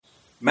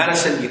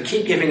Maddison, you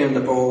keep giving him the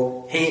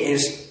ball. He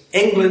is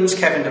England's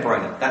Kevin De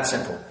Bruyne. That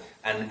simple.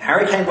 And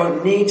Harry Kane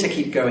won't need to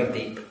keep going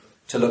deep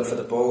to look for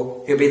the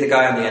ball. He'll be the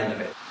guy on the end of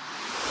it.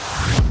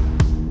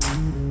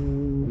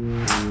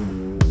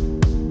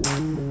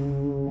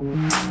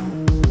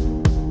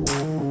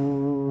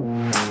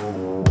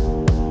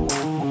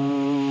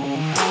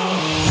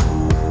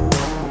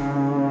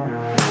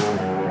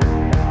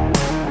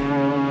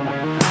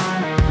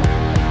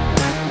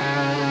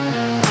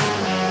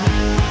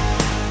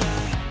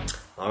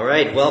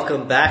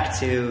 Welcome back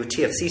to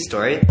TFC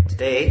Story.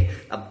 Today,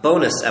 a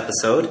bonus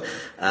episode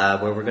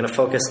where we're going to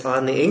focus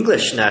on the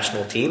English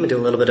national team and do a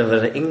little bit of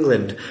an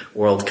England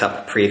World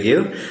Cup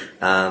preview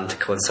to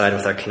coincide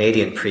with our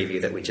Canadian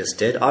preview that we just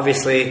did.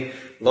 Obviously,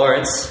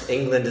 Lawrence,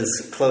 England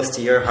is close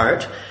to your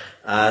heart.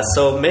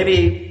 So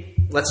maybe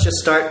let's just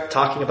start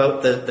talking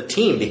about the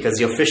team because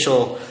the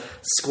official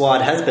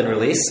squad has been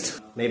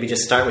released. Maybe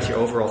just start with your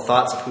overall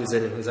thoughts of who's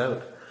in and who's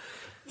out.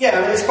 Yeah,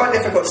 I mean, it's quite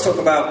difficult to talk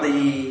about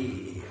the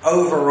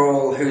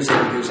overall who's in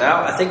and who's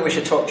out. I think we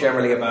should talk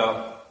generally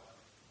about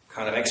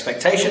kind of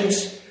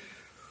expectations.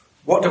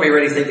 What do we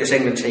really think this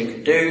England team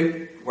can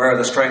do? Where are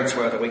the strengths?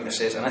 Where are the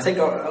weaknesses? And I think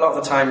a lot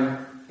of the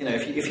time, you know,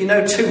 if you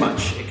know too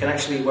much, it can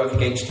actually work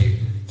against you.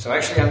 So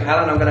actually,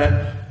 Alan, I'm going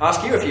to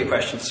ask you a few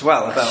questions as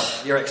well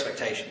about your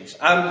expectations.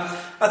 I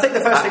think the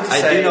first thing to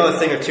say... I do know a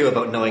thing or two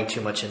about knowing too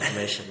much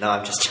information. No,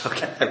 I'm just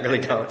joking. I really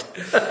don't.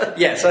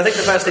 Yeah, so I think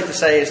the first thing to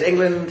say is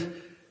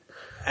England,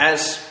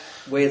 as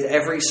with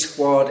every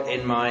squad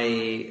in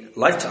my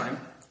lifetime,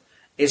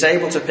 is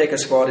able to pick a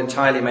squad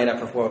entirely made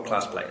up of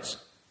world-class players.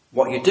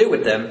 What you do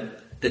with them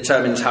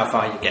determines how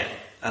far you get.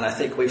 And I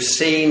think we've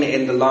seen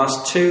in the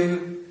last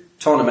two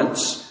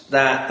tournaments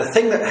that the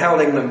thing that held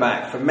England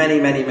back for many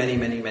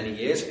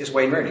years is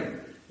Wayne Rooney.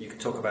 You can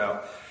talk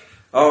about,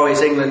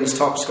 he's England's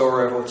top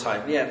scorer of all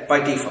time. Yeah,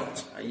 by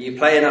default. You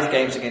play enough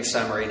games against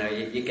San Marino,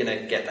 you're going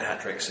to get the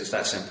hat-tricks. It's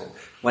that simple.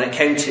 When it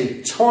came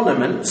to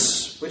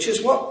tournaments, which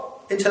is what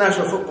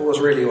international football was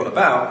really all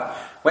about,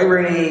 Wayne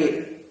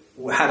Rooney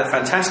had a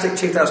fantastic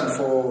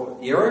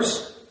 2004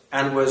 Euros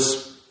and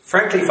was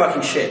frankly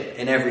fucking shit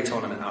in every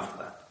tournament after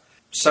that.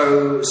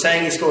 So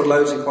saying he scored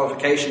loads in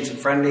qualifications and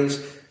friendlies,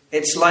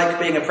 it's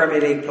like being a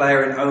Premier League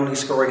player and only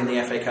scoring in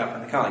the FA Cup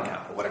and the Carling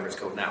Cup, or whatever it's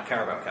called now,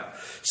 Carabao Cup.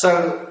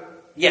 So,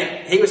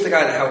 yeah, he was the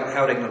guy that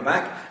held England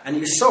back. And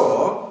you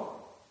saw,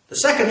 the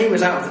second he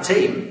was out of the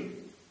team,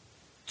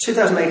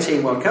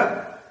 2018 World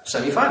Cup,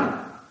 semi-final.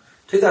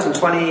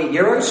 2020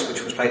 Euros,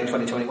 which was played in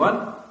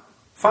 2021,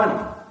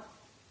 final.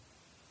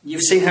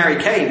 You've seen Harry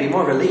Kane be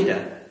more of a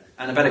leader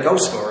and a better goal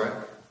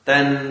scorer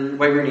than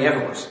Wayne Rooney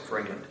ever was for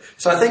England.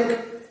 So I think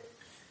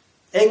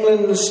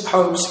England's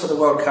hopes for the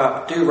World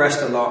Cup do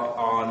rest a lot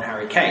on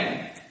Harry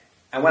Kane.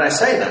 And when I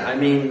say that, I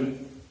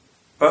mean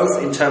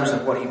both in terms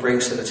of what he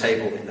brings to the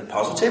table in the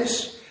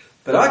positives,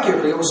 but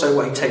arguably also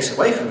what he takes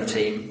away from the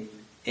team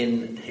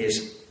in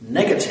his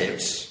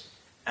negatives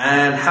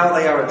and how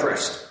they are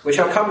addressed, which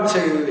I'll come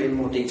to in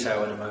more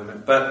detail in a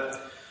moment. But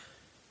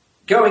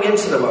going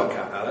into the World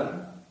Cup,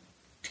 Alan,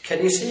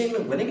 can you see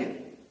England winning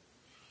it?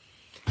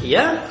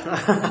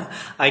 Yeah,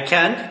 I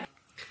can.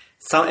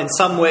 So in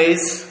some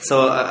ways,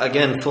 so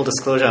again, full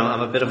disclosure,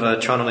 I'm a bit of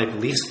a Toronto Maple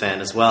Leafs fan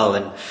as well,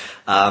 and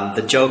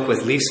the joke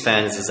with Leafs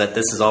fans is that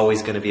this is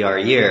always going to be our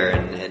year,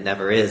 and it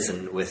never is.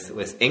 And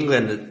with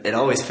England, it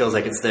always feels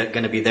like it's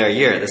going to be their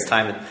year. This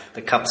time,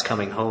 the cup's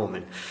coming home,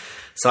 and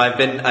so I've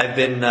been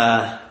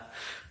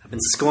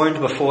scorned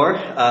before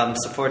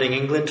supporting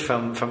England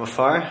from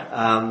afar.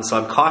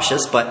 So I'm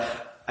cautious, but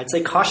I'd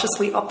say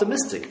cautiously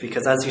optimistic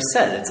because, as you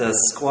said, it's a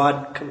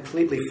squad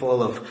completely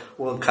full of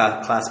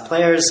world-class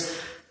players.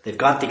 They've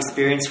got the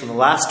experience from the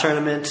last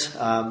tournament.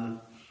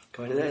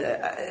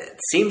 It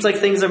seems like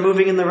things are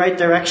moving in the right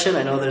direction.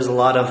 I know there's a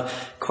lot of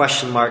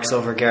question marks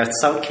over Gareth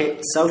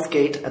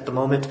Southgate at the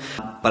moment,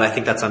 but I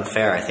think that's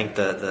unfair. I think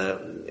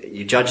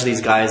you judge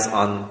these guys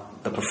on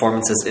the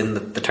performances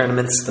in the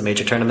tournaments, the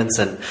major tournaments,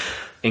 and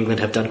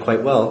England have done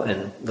quite well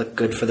and look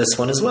good for this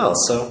one as well.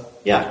 So,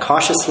 yeah,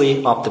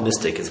 cautiously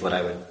optimistic is what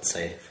I would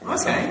say for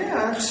myself. Okay,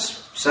 yeah, that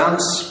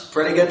sounds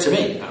pretty good to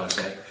me, I would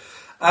say.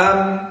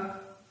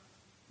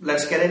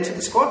 Let's get into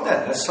the squad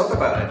then. Let's talk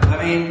about it. I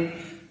mean,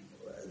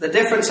 the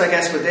difference, I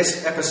guess, with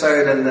this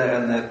episode and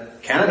the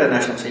Canada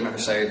national team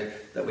episode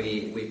that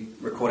we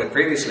recorded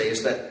previously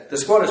is that the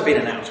squad has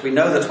been announced. We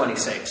know the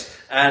 26.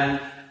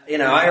 And,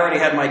 I already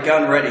had my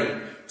gun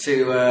ready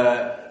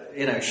to,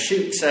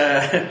 shoot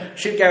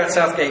Gareth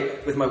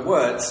Southgate with my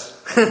words.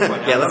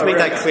 Yeah, let's make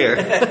that clear.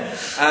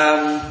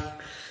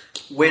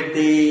 With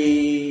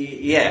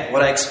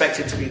what I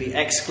expected to be the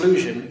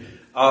exclusion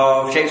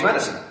of James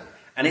Maddison.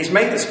 And he's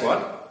made the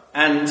squad.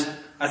 And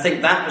I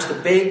think that was the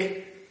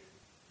big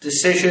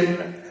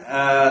decision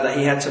that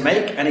he had to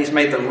make, and he's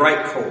made the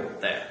right call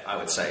there, I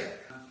would say.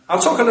 I'll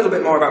talk a little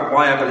bit more about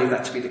why I believe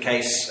that to be the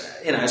case,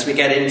 as we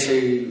get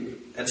into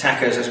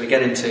attackers, as we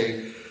get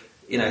into,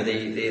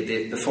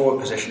 the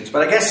forward positions.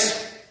 But I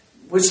guess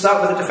we'll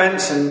start with the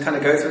defence and kind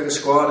of go through the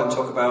squad and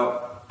talk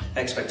about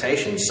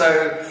expectations.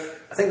 So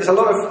I think there's a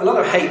lot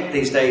of hate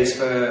these days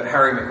for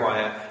Harry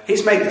Maguire.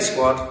 He's made the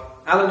squad.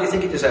 Alan, do you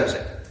think he deserves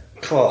it?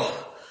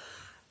 Oh,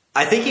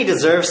 I think he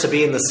deserves to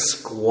be in the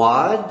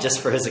squad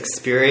just for his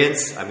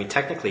experience. I mean,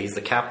 technically he's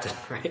the captain,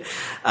 right?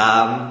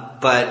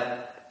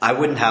 But I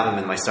wouldn't have him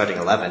in my starting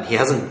 11. He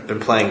hasn't been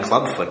playing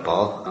club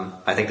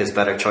football. I think there's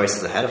better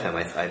choices ahead of him,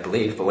 I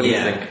believe. But what do you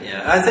think?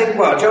 Yeah, I think,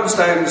 John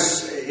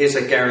Stones is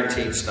a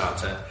guaranteed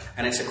starter.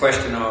 And it's a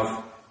question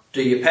of,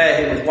 do you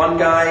pair him with one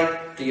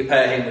guy? Do you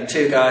pair him with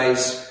two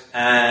guys?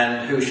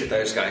 And who should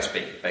those guys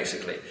be,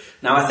 basically?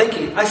 Now, I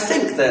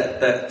think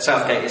that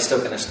Southgate is still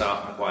going to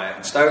start Maguire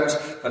and Stones,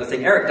 but I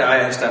think Eric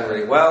Dyer has done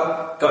really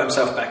well, got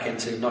himself back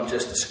into not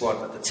just the squad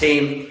but the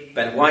team.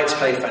 Ben White's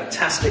played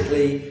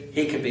fantastically.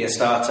 He could be a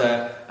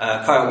starter.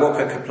 Kyle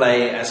Walker could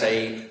play as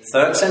a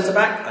third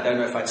centre-back. I don't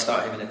know if I'd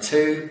start him in a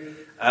two.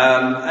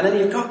 And then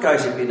you've got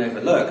guys who've been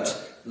overlooked,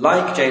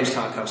 like James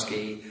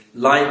Tarkowski,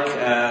 like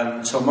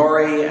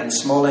Tomori and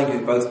Smalling,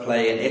 who both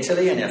play in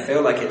Italy, and I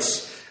feel like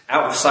it's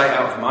out of sight,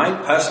 out of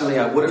mind. Personally,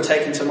 I would have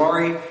taken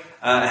Tomori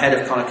ahead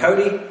of Connor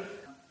Cody.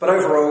 But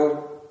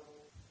overall,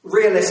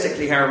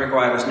 realistically, Harry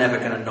Maguire was never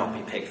going to not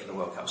be picked for the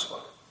World Cup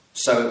squad.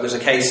 So it was a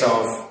case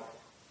of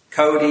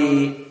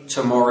Cody,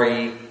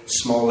 Tomori,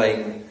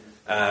 Smalling,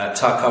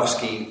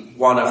 Tarkowski,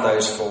 one of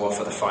those four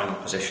for the final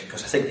position,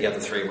 because I think the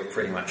other three were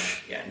pretty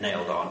much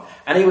nailed on.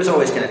 And he was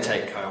always going to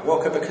take Kyle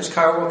Walker, because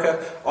Kyle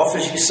Walker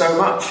offers you so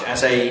much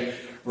as a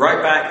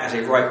right back, as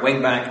a right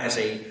wing back, as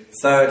a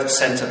third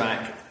centre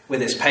back. With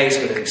his pace,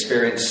 with his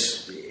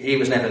experience, he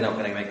was never not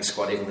going to make the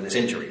squad, even with his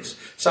injuries.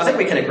 So I think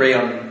we can agree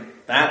on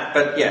that.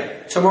 But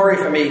yeah, Tomori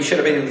for me should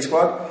have been in the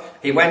squad.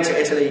 He went to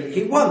Italy.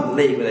 He won the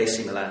league with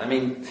AC Milan. I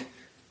mean,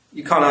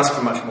 you can't ask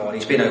for much more. And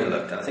he's been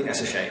overlooked, and I think that's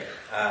a shame.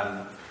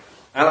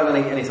 Alan,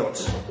 any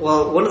thoughts?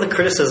 Well, one of the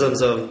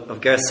criticisms of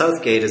Gareth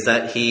Southgate is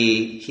that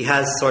he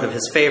has sort of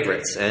his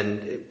favourites,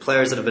 and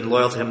players that have been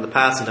loyal to him in the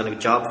past and done a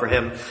good job for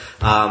him,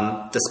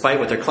 despite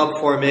what their club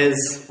form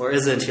is or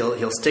isn't,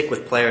 he'll stick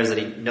with players that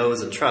he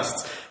knows and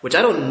trusts, which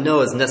I don't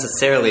know is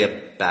necessarily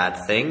a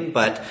bad thing,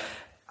 but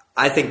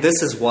I think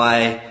this is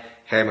why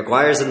Harry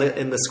Maguire's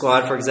in the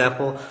squad, for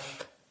example.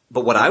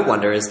 But what I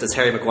wonder is, does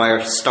Harry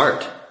Maguire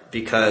start?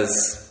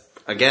 Because,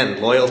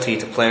 again, loyalty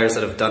to players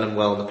that have done him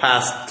well in the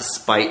past,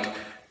 despite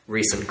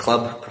recent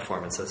club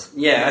performances.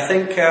 Yeah, I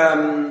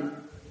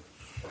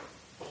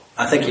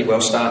think he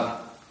will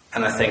start,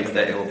 and I think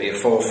that it will be a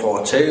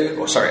 4-4-2,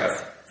 or sorry, a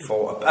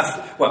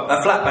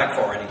flat back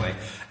four anyway,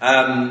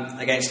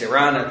 against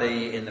Iran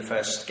in the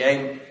first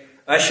game.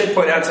 I should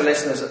point out to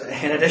listeners,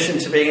 in addition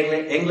to being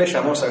English,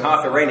 I'm also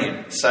half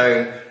Iranian.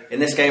 So in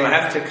this game, I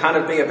have to kind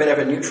of be a bit of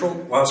a neutral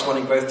whilst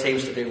wanting both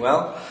teams to do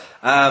well.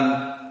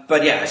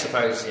 But yeah, I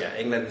suppose,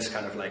 England is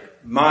kind of like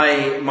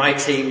my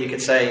team, you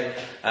could say.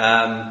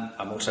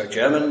 I'm also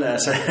German,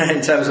 so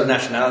in terms of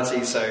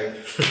nationality, so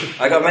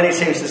I got many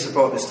teams to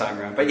support this time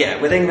around. But yeah,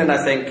 with England,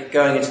 I think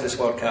going into this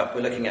World Cup,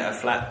 we're looking at a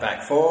flat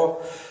back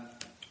four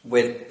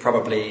with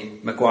probably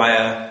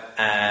Maguire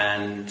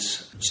and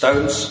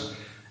Stones.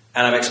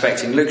 And I'm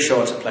expecting Luke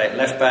Shaw to play at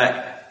left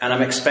back. And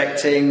I'm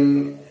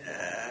expecting,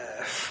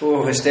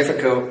 it's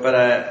difficult, but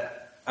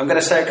I'm going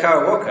to say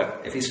Kyle Walker.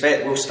 If he's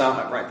fit, we'll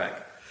start at right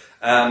back.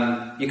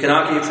 You can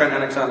argue Trent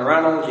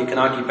Alexander-Arnold, you can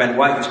argue Ben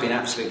White, who's been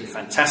absolutely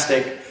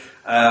fantastic.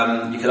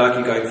 You could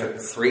argue going for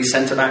three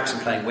centre-backs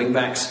and playing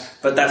wing-backs,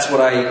 but that's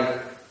what I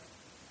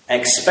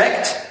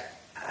expect,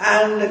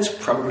 and it's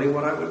probably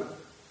what I would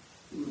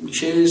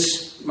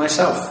choose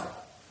myself,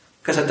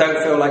 because I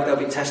don't feel like they'll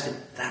be tested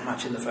that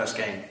much in the first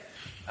game.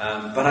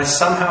 But I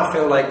somehow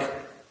feel like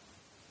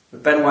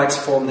with Ben White's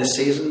form this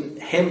season,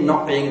 him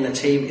not being in the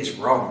team is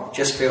wrong.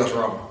 Just feels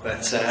wrong.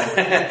 But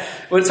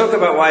we'll talk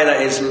about why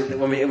that is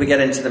when we get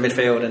into the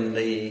midfield and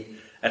the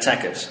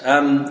attackers.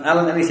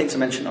 Alan, anything to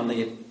mention on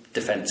the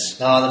defence?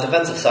 No, on the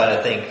defensive side,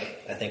 I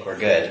think we're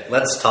good.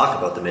 Let's talk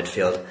about the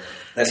midfield.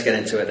 Let's get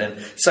into it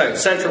then. So,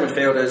 central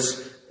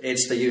midfielders,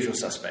 it's the usual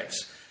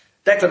suspects.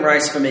 Declan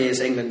Rice, for me, is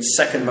England's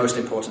second most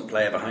important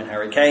player behind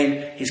Harry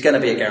Kane. He's going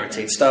to be a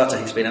guaranteed starter.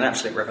 He's been an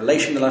absolute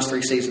revelation the last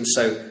 3 seasons,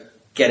 so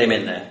get him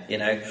in there,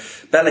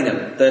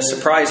 Bellingham, the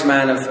surprise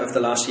man of the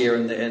last year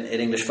in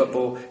English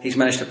football. He's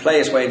managed to play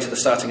his way into the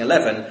starting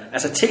 11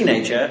 as a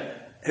teenager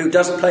who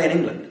doesn't play in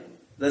England.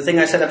 The thing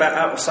I said about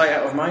out of sight,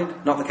 out of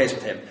mind, not the case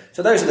with him.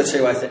 So those are the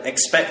two I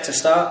expect to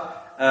start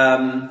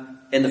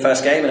in the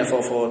first game in a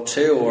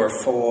 4-4-2 or a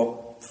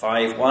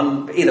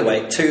 4-5-1. But either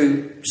way,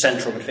 two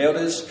central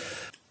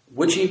midfielders.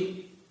 Would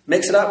you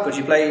mix it up? Would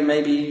you play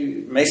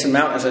maybe Mason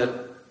Mount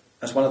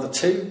as one of the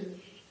two?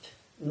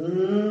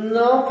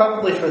 No,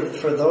 probably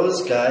for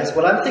those guys.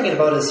 What I'm thinking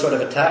about is sort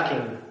of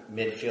attacking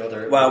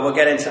midfielder. Well, we'll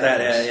get into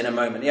that in a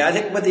moment. Yeah, I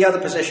think with the other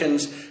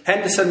positions,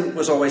 Henderson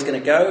was always going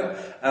to go.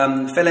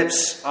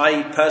 Phillips,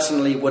 I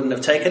personally wouldn't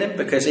have taken him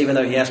because even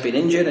though he has been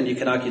injured, and you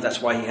can argue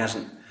that's why he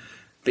hasn't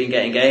been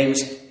getting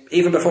games,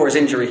 even before his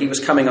injury, he was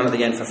coming on at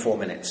the end for 4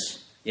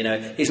 minutes.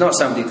 He's not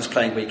somebody that's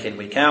playing week in,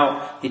 week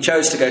out. He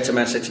chose to go to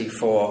Man City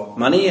for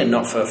money and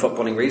not for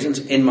footballing reasons,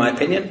 in my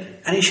opinion,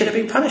 and he should have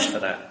been punished for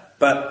that.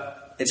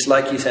 But it's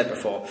like you said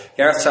before,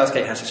 Gareth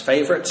Southgate has his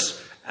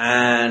favourites.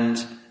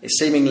 And it's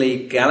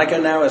seemingly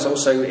Gallagher now is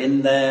also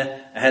in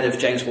there ahead of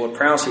James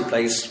Ward-Prowse, who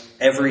plays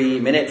every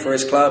minute for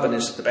his club and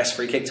is the best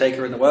free kick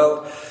taker in the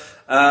world.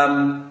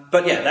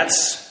 But yeah,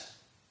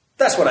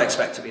 that's what I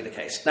expect to be the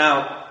case.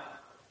 Now,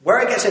 where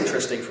it gets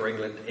interesting for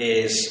England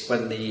is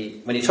when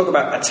you talk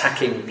about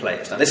attacking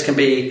players. Now, this can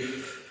be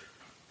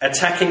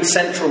attacking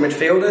central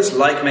midfielders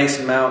like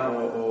Mason Mount,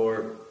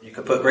 or you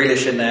could put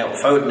Grealish in there, or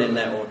Foden in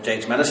there, or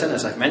James Maddison,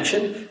 as I've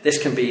mentioned.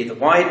 This can be the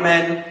wide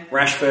men,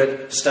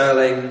 Rashford,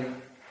 Sterling,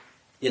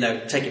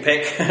 take your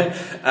pick.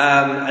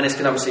 And this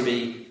can obviously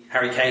be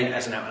Harry Kane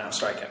as an out-and-out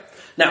striker.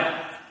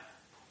 Now,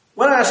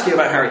 when I ask you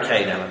about Harry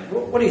Kane, Alan,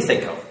 what do you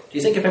think of? Do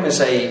you think of him as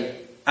a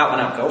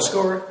out-and-out goal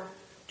scorer?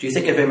 Do you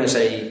think of him as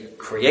a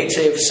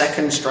creative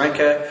second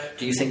striker?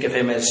 Do you think of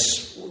him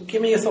as...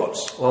 Give me your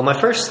thoughts. Well, my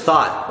first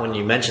thought when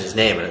you mention his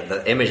name,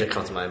 the image that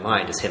comes to my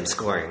mind is him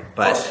scoring.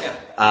 But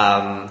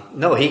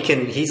no,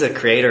 he's a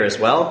creator as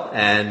well.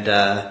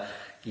 And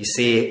you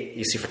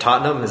see for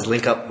Tottenham, his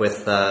link up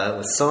with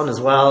Son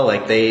as well.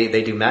 Like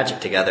they do magic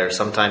together.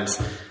 Sometimes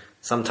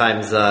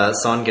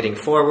Son getting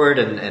forward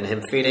and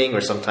him feeding,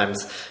 or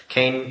sometimes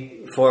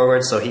Kane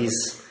forward. So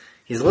he's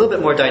a little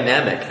bit more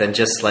dynamic than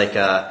just like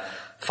a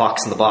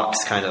fox in the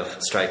box kind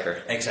of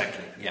striker.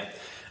 Exactly, yeah.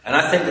 And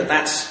I think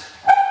that's,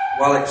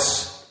 while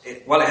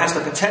it has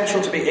the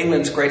potential to be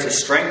England's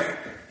greatest strength,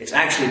 it's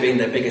actually been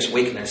their biggest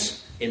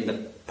weakness in the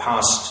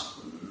past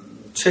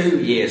 2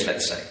 years,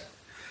 let's say.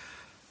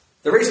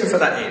 The reason for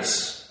that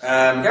is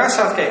Gareth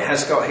Southgate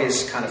has got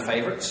his kind of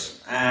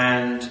favourites,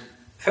 and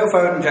Phil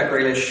Foden, Jack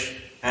Grealish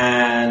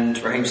and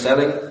Raheem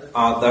Sterling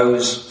are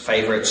those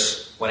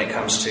favourites when it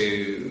comes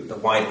to the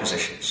wide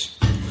positions.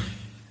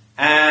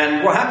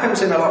 And what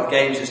happens in a lot of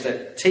games is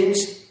that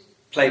teams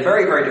play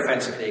very, very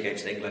defensively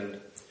against England.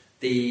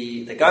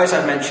 The guys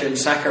I've mentioned,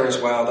 Saka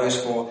as well,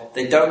 those four,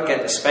 they don't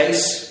get the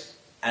space,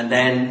 and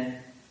then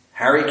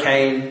Harry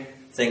Kane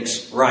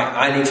thinks, right,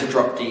 I need to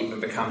drop deep and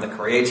become the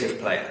creative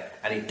player.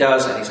 And he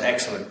does, and he's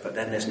excellent, but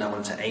then there's no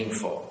one to aim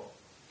for.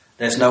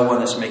 There's no one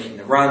that's making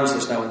the runs,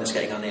 there's no one that's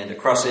getting on the end of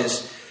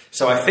crosses.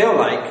 So I feel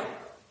like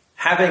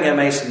having a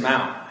Mason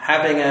Mount,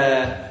 having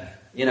a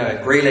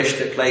Grealish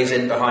that plays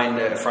in behind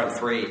a front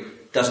three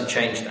doesn't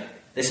change that.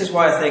 This is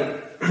why I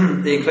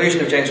think the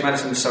inclusion of James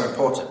Maddison is so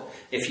important.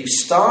 If you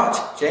start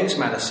James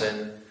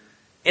Maddison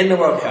in the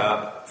World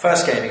Cup,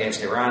 first game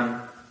against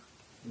Iran,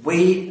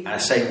 and I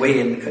say we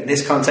in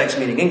this context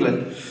meaning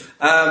England,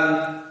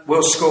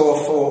 will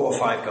score 4 or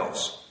 5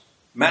 goals.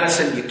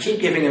 Maddison, you keep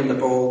giving him the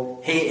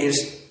ball. He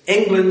is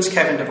England's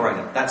Kevin De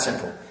Bruyne. That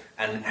simple.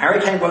 And Harry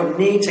Kane won't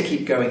need to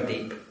keep going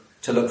deep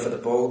to look for the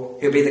ball.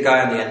 He'll be the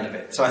guy on the end of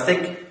it. So I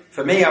think,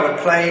 for me, I would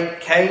play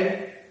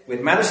Kane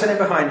with Maddison in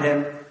behind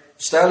him,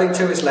 Sterling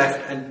to his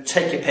left, and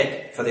take your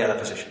pick for the other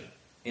position.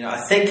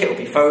 I think it will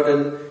be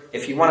Foden.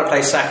 If you want to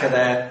play Saka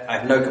there, I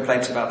have no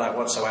complaints about that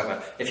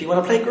whatsoever. If you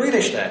want to play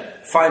Grealish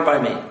there, fine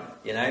by me,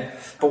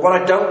 But what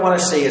I don't want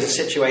to see is a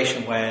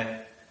situation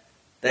where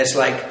there's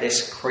like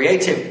this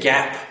creative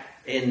gap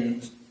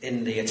in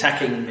the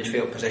attacking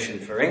midfield position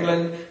for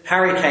England.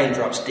 Harry Kane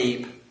drops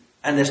deep,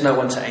 and there's no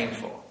one to aim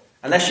for.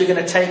 Unless you're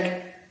going to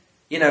take,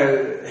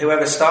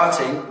 whoever's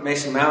starting,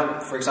 Mason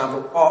Mount, for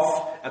example,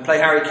 off and play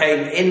Harry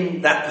Kane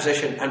in that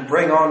position and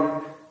bring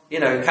on,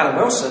 Callum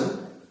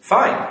Wilson,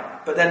 fine.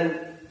 But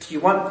then do you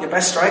want your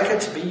best striker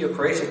to be your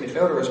creative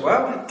midfielder as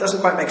well? It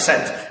doesn't quite make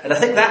sense. And I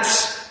think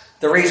that's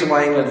the reason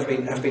why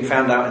England have been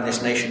found out in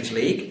this Nations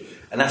League.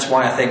 And that's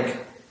why I think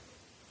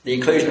the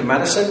inclusion of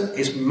Maddison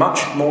is much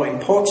more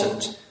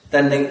important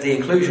than the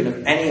inclusion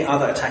of any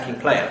other attacking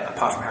player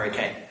apart from Harry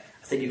Kane.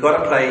 I think you've got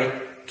to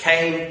play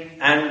Kane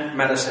and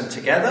Maddison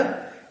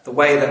together the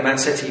way that Man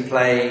City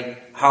play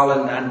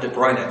Haaland and De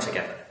Bruyne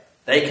together.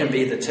 They can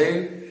be the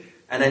two.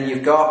 And then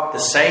you've got the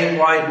same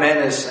wide men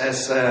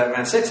as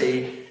Man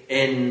City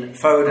in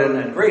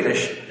Foden and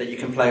Grealish that you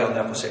can play on the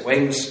opposite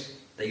wings.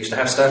 They used to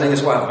have Sterling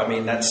as well. I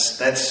mean,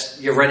 that's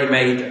your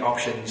ready-made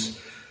options.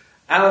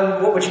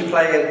 Alan, what would you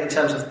play in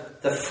terms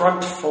of the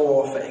front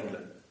four for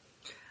England?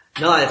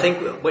 No, I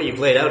think what you've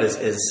laid out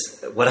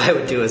is what I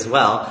would do as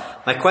well.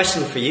 My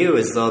question for you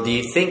is, though, do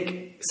you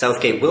think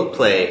Southgate will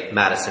play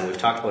Maddison? We've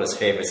talked about his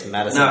favourites in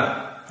Maddison.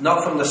 No,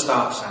 not from the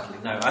start, sadly,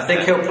 no. I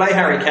think he'll play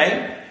Harry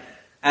Kane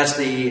as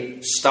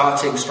the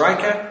starting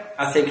striker.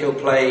 I think he'll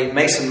play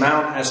Mason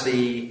Mount as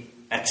the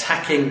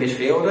attacking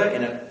midfielder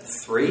in a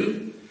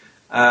 3.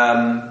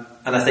 And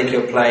I think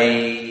he'll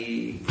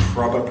play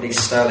probably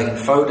Sterling and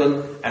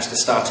Foden as the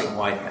starting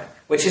wide men,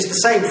 which is the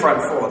same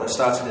front four that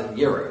started in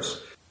the Euros.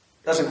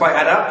 Doesn't quite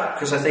add up,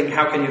 because I think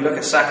how can you look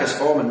at Saka's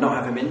form and not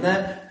have him in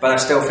there? But I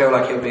still feel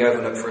like he'll be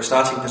overlooked for a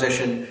starting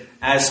position,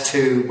 as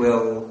too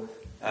will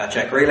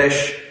Jack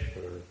Grealish.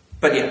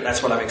 But yeah,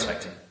 that's what I'm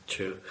expecting.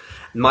 True.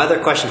 My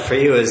other question for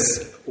you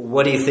is,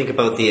 what do you think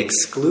about the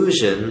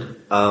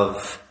exclusion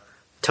of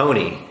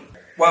Tony?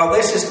 Well,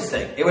 this is the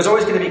thing. It was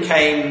always going to be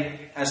Kane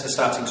as the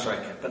starting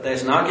striker, but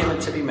there's an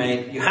argument to be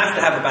made. You have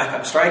to have a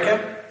backup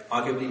striker,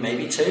 arguably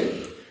maybe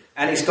 2.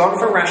 And he's gone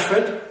for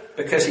Rashford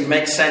because he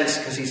makes sense,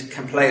 because he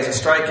can play as a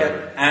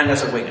striker and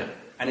as a winger.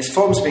 and his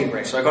form's been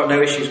great, so I've got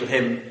no issues with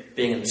him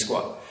being in the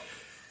squad.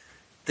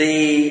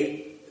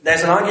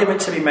 There's an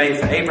argument to be made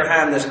for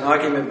Abraham, there's an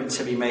argument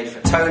to be made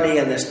for Tony,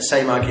 and there's the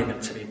same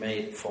argument to be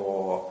made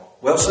for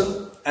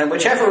Wilson. And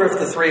whichever of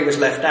the three was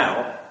left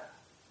out,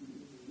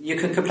 you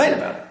can complain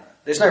about it.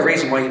 There's no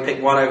reason why you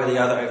pick one over the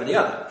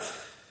other.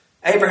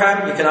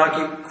 Abraham, you can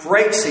argue,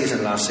 great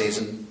season last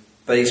season,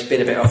 but he's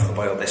been a bit off the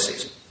boil this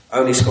season.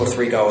 Only scored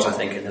 3 goals, I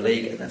think, in the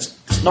league, and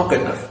that's not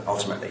good enough,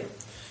 ultimately.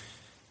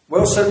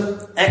 Wilson,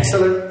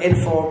 excellent,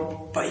 in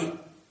form, but he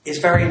is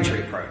very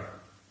injury prone.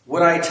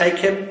 Would I take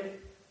him?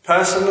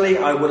 Personally,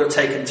 I would have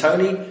taken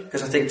Tony,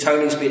 because I think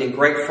Tony's been in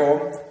great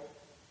form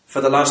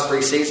for the last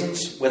 3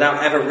 seasons,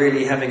 without ever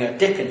really having a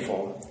dip in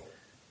form.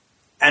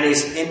 And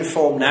he's in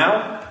form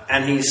now,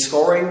 and he's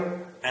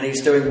scoring, and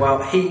he's doing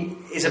well. He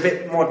is a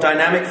bit more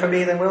dynamic for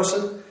me than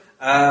Wilson.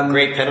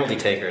 Great penalty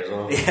taker as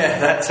well. Yeah,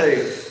 that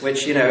too.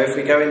 Which, if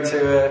we go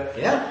into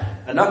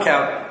a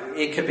knockout,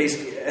 it could be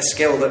a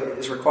skill that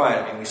is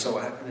required. I mean, we saw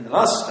what happened in the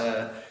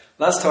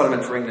last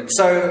tournament for England.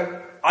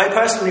 So I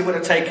personally would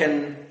have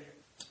taken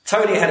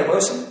Tony ahead of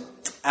Wilson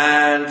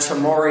and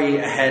Tomori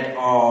ahead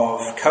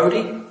of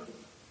Cody.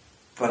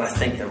 But I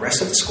think the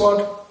rest of the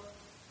squad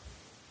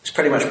is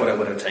pretty much what I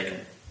would have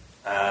taken.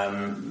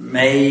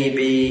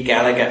 Maybe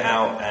Gallagher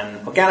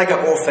out, Gallagher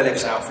or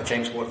Phillips out for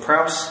James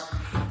Ward-Prowse.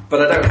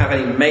 But I don't have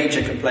any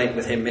major complaint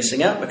with him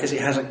missing out because he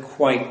hasn't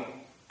quite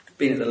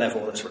been at the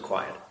level that's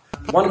required.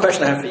 One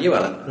question I have for you,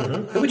 Alan.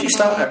 Mm-hmm. Who would you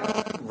start at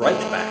right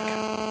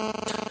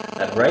back?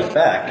 At right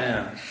back?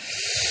 Yeah.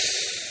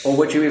 Or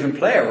would you even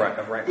play a right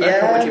back?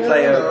 Yeah, or would you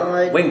play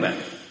a wing back?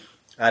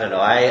 I don't know.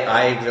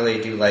 I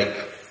really do like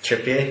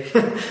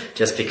Trippier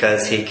just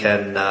because he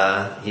can.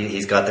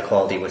 He's got the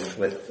quality with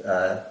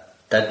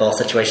dead ball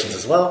situations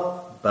as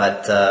well.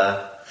 But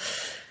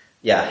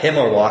him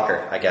or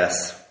Walker, I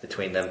guess,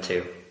 between them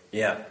two.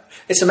 Yeah.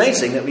 It's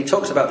amazing that we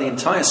talked about the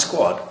entire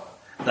squad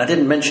and I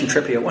didn't mention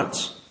Trippier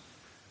once.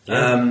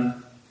 Yeah.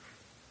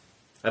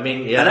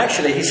 And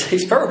actually,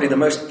 he's probably the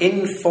most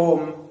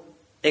in-form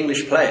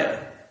English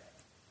player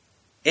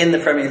in the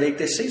Premier League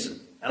this season.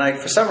 And I,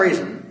 for some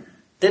reason,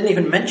 didn't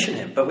even mention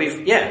him. But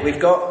we've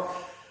got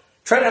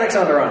Trent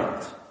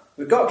Alexander-Arnold,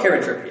 we've got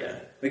Kieran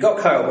Trippier, we've got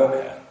Kyle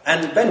Walker,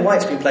 and Ben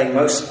White's been playing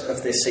most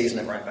of this season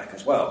at right back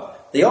as well.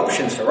 The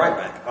options for right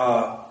back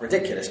are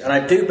ridiculous, and I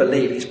do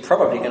believe he's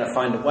probably going to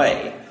find a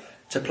way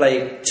to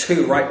play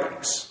 2 right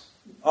backs.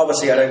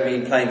 Obviously, I don't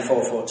mean playing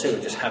 4-4-2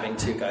 and just having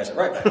 2 guys at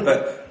right back,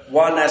 but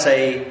one as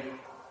a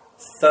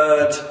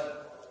third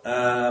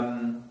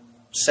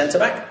centre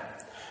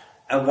back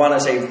and one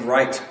as a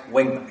right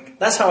wing back.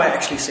 That's how I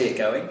actually see it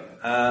going.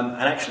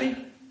 And actually,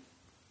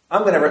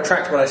 I'm going to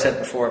retract what I said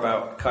before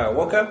about Kyle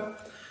Walker.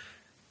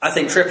 I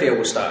think Trippier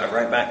will start at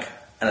right back,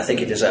 and I think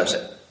he deserves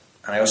it.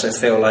 And I also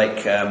feel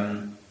like,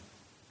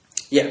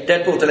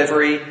 Deadpool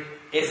delivery.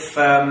 If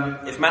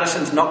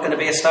Maddison's not going to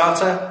be a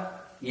starter,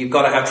 you've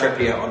got to have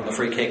Trippier on the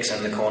free kicks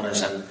and the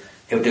corners, and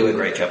he'll do a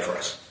great job for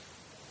us.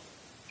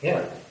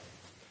 Yeah.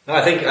 No,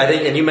 I think,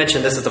 and you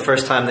mentioned this is the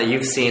first time that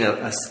you've seen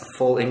a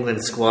full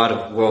England squad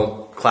of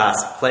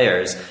world-class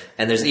players,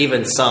 and there's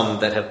even some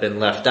that have been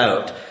left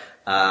out.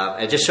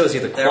 It just shows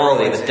you the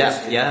quality, the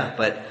depth,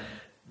 but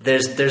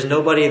there's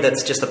nobody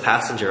that's just a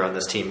passenger on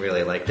this team,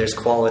 really. Like, there's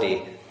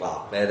quality.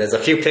 Well, there's a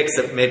few picks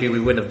that maybe we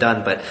wouldn't have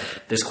done, but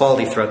there's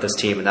quality throughout this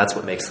team, and that's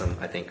what makes them,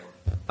 I think,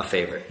 a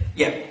favourite.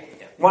 Yeah.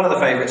 One of the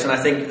favourites, and I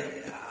think...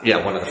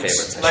 Yeah, one of the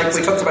favourites. Like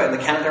we talked about in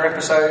the Canada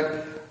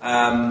episode,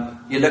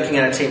 you're looking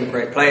at a team of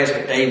great players,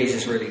 but Davies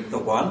is really the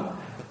one.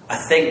 I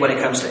think when it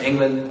comes to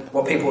England,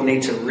 what people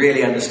need to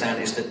really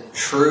understand is the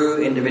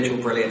true individual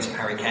brilliance of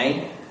Harry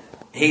Kane.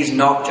 He's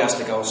not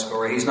just a goal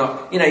scorer. He's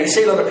not... you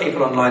see a lot of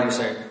people online who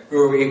say,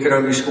 you can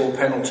only score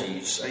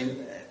penalties. I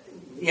mean,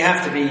 you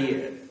have to be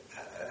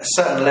a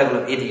certain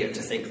level of idiot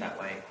to think that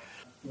way.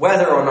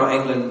 Whether or not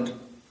England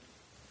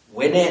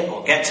win it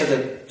or get to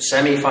the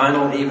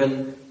semi-final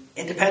even,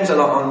 it depends a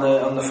lot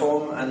on the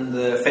form and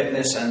the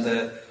fitness and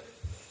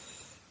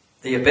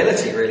the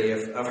ability really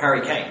of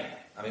Harry Kane.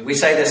 I mean, we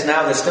say this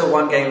now, there's still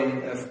one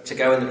game to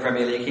go in the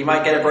Premier League. He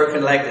might get a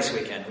broken leg this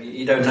weekend.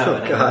 You don't know.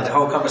 And the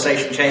whole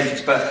conversation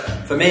changes. But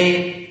for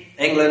me,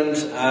 England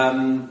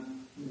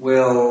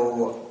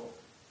will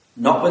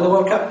not win the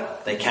World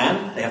Cup. They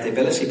can. They have the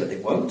ability, but they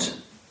won't.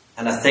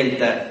 And I think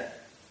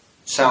that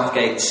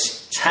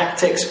Southgate's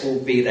tactics will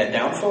be their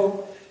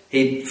downfall.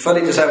 He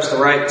fully deserves the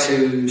right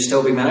to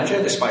still be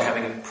manager, despite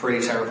having a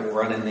pretty terrible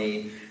run in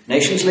the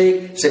Nations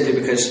League, simply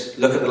because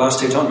look at the last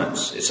 2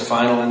 tournaments. It's a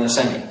final and a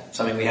semi,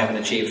 something we haven't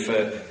achieved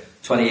for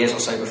 20 years or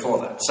so before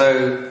that.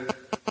 So,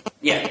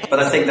 but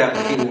I think that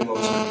he will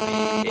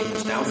ultimately be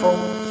England's downfall.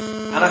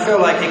 And I feel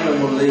like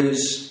England will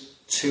lose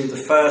to the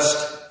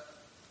first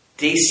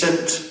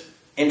decent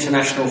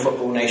international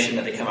football nation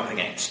that they come up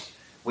against.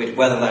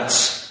 Whether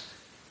that's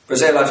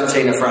Brazil,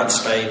 Argentina, France,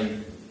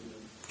 Spain,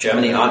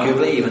 Germany,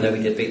 arguably, even though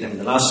we did beat them in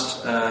the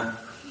last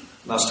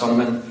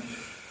tournament.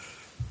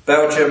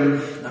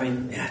 Belgium,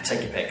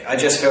 take your pick. I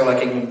just feel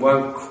like England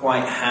won't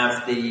quite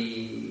have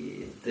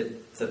the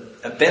the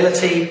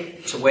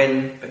ability to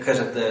win because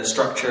of the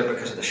structure,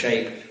 because of the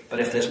shape. But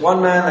if there's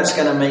one man that's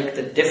going to make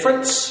the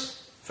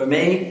difference for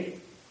me,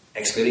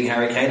 excluding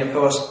Harry Kane, of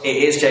course, it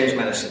is James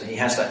Maddison. He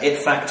has that it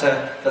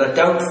factor that I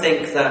don't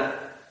think that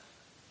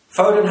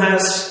Foden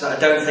has, that I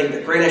don't think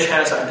that Grealish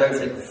has, that I don't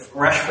think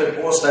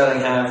Rashford or Sterling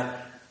have,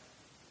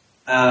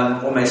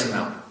 or Mason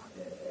Mount.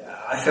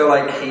 I feel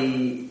like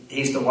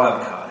he's the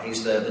wild card.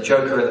 He's the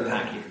joker of the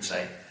pack, you could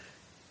say.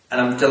 And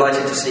I'm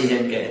delighted to see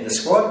him get in the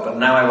squad, but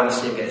now I want to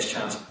see him get his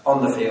chance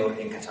on the field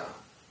in Qatar.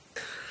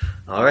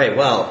 All right,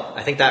 well,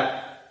 I think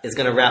that is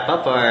going to wrap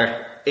up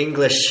our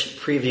English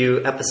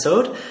preview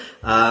episode.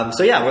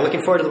 So yeah, we're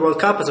looking forward to the World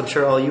Cup, as I'm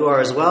sure all you are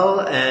as well.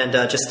 And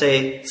just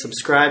stay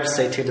subscribed,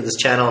 stay tuned to this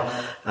channel,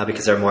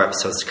 because there are more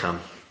episodes to come.